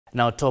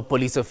Now, top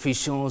police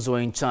officials who were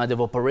in charge of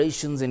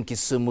operations in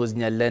Kisumu's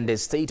Nyalenda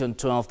estate on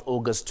 12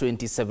 August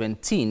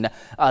 2017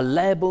 are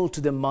liable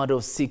to the murder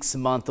of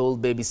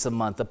 6-month-old baby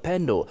Samantha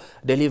Pendo.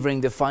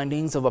 Delivering the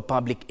findings of a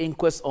public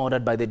inquest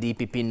ordered by the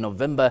DPP in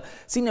November,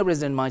 Senior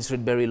Resident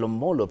Magistrate Beryl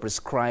Omolo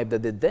prescribed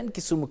that the then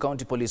Kisumu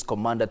County Police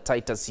Commander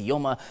Titus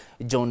Yoma,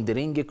 John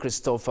Thiringi,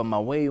 Christopher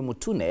Maweu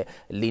Mutune,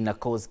 Lina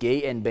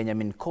Kosgei and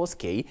Benjamin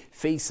Koskey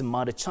face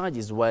murder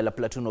charges, while a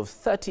platoon of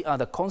 30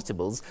 other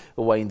constables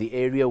who were in the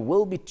area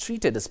will be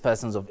treated as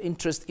persons of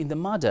interest in the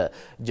murder.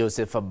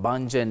 Joseph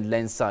Abanja and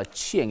Lensa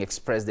Chieng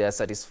expressed their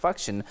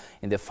satisfaction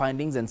in the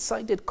findings and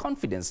cited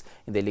confidence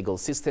in the legal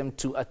system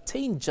to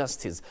attain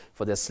justice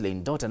for their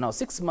slain daughter. Now,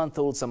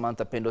 6-month-old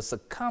Samantha Pendo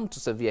succumbed to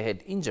severe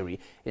head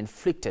injury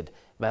inflicted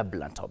by a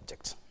blunt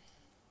object.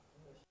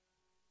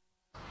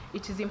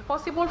 It is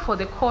impossible for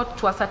the court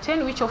to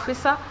ascertain which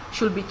officer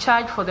should be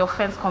charged for the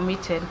offense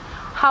committed.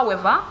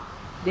 However,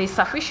 there is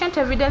sufficient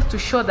evidence to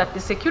show that the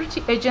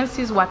security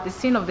agencies were at the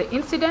scene of the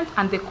incident,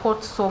 and the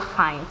court so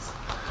finds.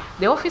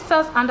 The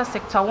officers under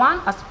Sector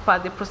 1 as per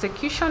the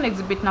prosecution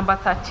exhibit number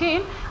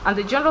 13 and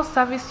the General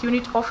Service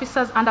Unit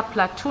officers under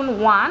Platoon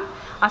 1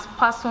 as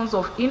persons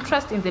of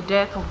interest in the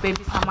death of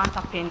baby Samantha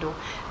Pendo.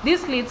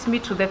 This leads me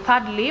to the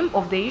third limb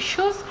of the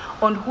issues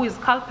on who is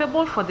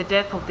culpable for the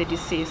death of the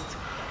deceased.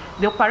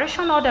 The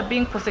operation order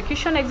being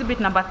prosecution exhibit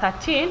number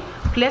 13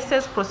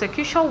 places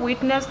prosecution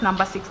witness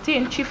number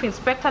 16, Chief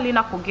Inspector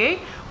Lina,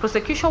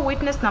 prosecution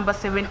witness number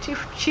 17,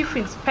 Chief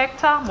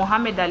Inspector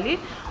Mohammed Ali,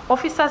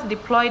 officers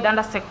deployed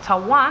under Sector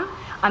 1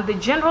 and the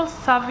General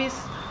Service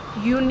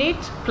Unit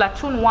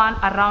Platoon 1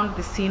 around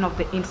the scene of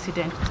the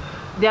incident.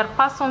 They are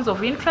persons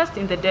of interest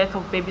in the death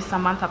of baby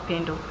Samantha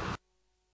Pendo.